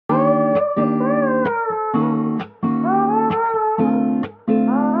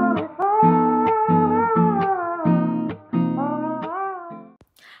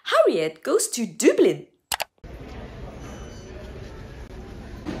Harriet goes to Dublin.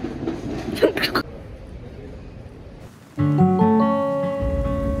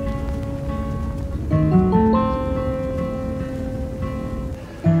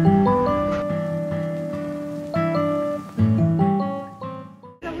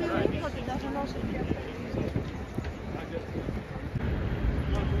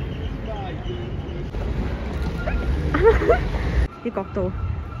啲角度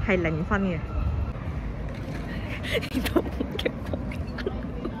係0分嘅。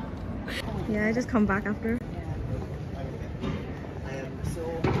Yeah, I just come back after.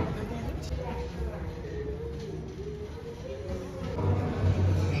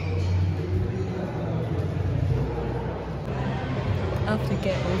 I have to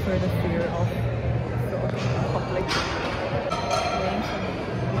get over the fear of public.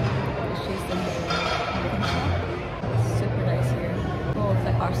 Super nice here. Full of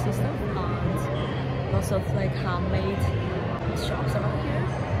like artsy stuff and lots of like handmade shops around here.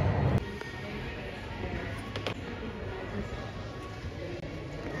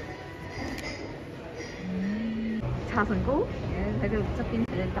 차唇膏，喺佢側邊有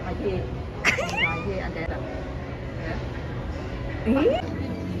隻大嘅，大嘅眼鏡。咦？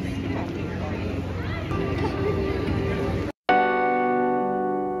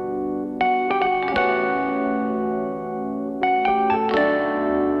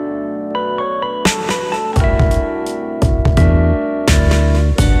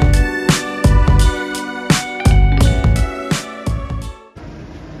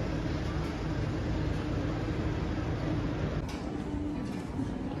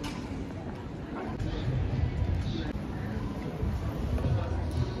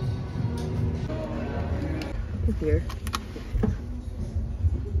 Here.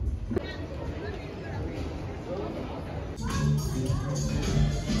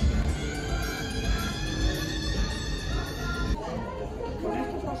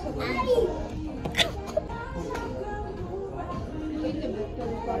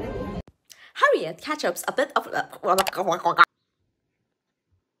 Harriet catch-ups a bit of... I'll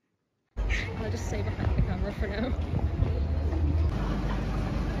just stay behind the camera for now.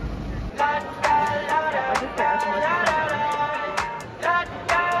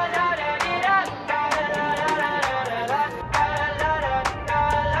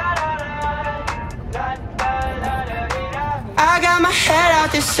 I got my head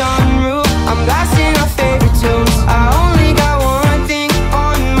out the sunroof. I'm blasting our favorite tunes. I only got one thing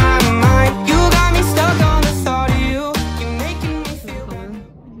on my mind. You got me stuck on the thought of you. You're making me feel Color.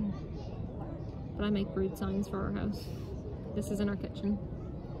 But I make rude signs for our house. This is in our kitchen.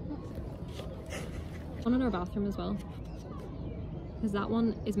 One in our bathroom as well. Because that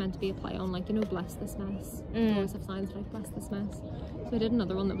one is meant to be a play on, like, you know, bless this mess. We always have signs like bless this mess. So I did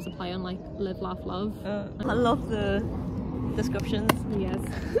another one that was a play on, like, live, laugh, love. I love the descriptions. Yes.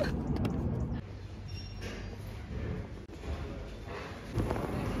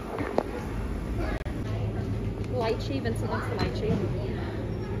 Lychee, Vincent wants the lychee.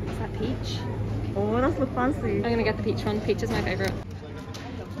 Is that peach? Oh, that's look fancy. I'm gonna get the peach one. Peach is my favourite.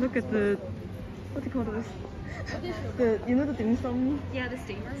 Look at the, what do you call this? The, you know the dim sum? Yeah, the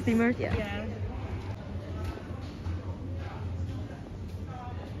steamers. Steamers, yeah. Yeah.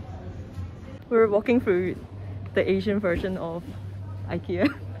 We're walking through the Asian version of IKEA.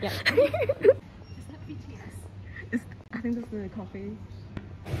 Yeah. Is that BTS? I think that's the coffee.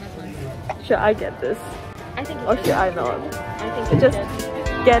 That's nice. Should I get this? I think Or should I not? I think Just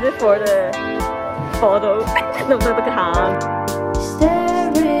get it for the photo. No, look at hand.